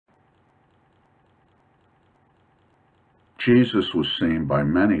Jesus was seen by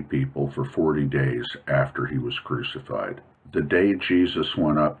many people for 40 days after he was crucified. The day Jesus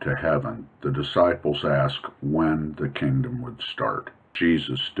went up to heaven, the disciples asked when the kingdom would start.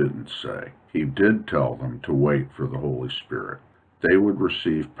 Jesus didn't say. He did tell them to wait for the Holy Spirit. They would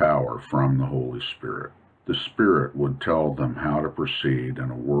receive power from the Holy Spirit. The Spirit would tell them how to proceed in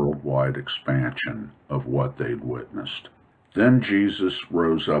a worldwide expansion of what they'd witnessed. Then Jesus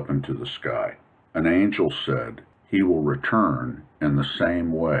rose up into the sky. An angel said, "He will return in the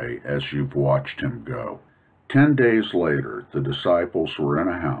same way as you've watched him go." 10 days later, the disciples were in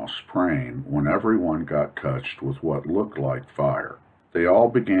a house praying when everyone got touched with what looked like fire. They all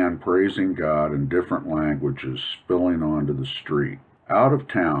began praising God in different languages, spilling onto the street. Out of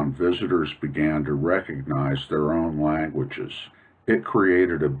town, visitors began to recognize their own languages. It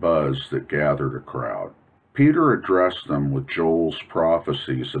created a buzz that gathered a crowd. Peter addressed them with Joel's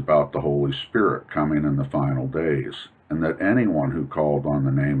prophecies about the Holy Spirit coming in the final days, and that anyone who called on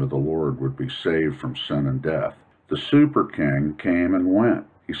the name of the Lord would be saved from sin and death. The Super King came and went.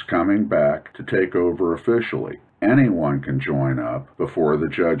 He's coming back to take over officially. Anyone can join up before the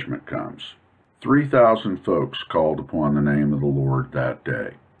judgment comes. 3,000 folks called upon the name of the Lord that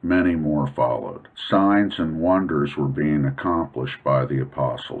day. Many more followed. Signs and wonders were being accomplished by the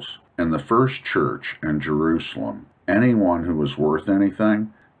apostles. In the first church in Jerusalem, anyone who was worth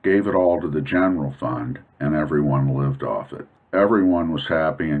anything gave it all to the general fund, and everyone lived off it. Everyone was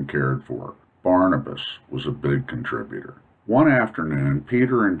happy and cared for. Barnabas was a big contributor. One afternoon,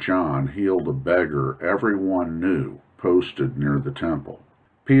 Peter and John healed a beggar everyone knew posted near the temple.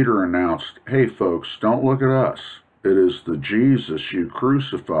 Peter announced, "Hey folks, don't look at us. It is the Jesus you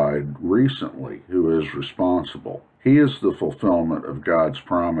crucified recently who is responsible. He is the fulfillment of God's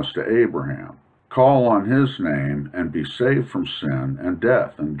promise to Abraham. Call on his name and be saved from sin and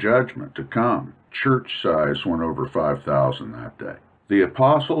death and judgment to come." Church size went over 5,000 that day. The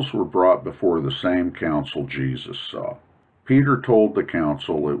apostles were brought before the same council Jesus saw. Peter told the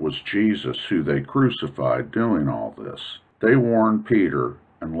council it was Jesus who they crucified doing all this. They warned Peter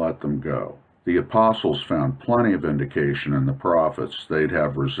and let them go. The apostles found plenty of indication in the prophets they'd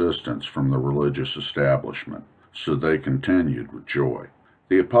have resistance from the religious establishment, so they continued with joy.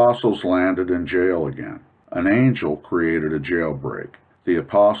 The apostles landed in jail again. An angel created a jailbreak. The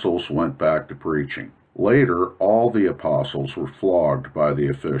apostles went back to preaching. Later, all the apostles were flogged by the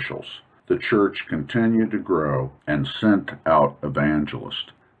officials. The church continued to grow and sent out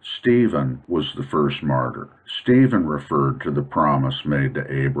evangelists. Stephen was the first martyr. Stephen referred to the promise made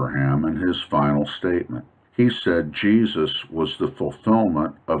to Abraham in his final statement. He said Jesus was the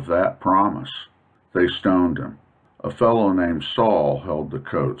fulfillment of that promise. They stoned him. A fellow named Saul held the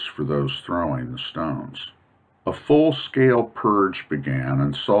coats for those throwing the stones. A full-scale purge began,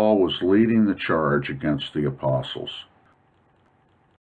 and Saul was leading the charge against the apostles.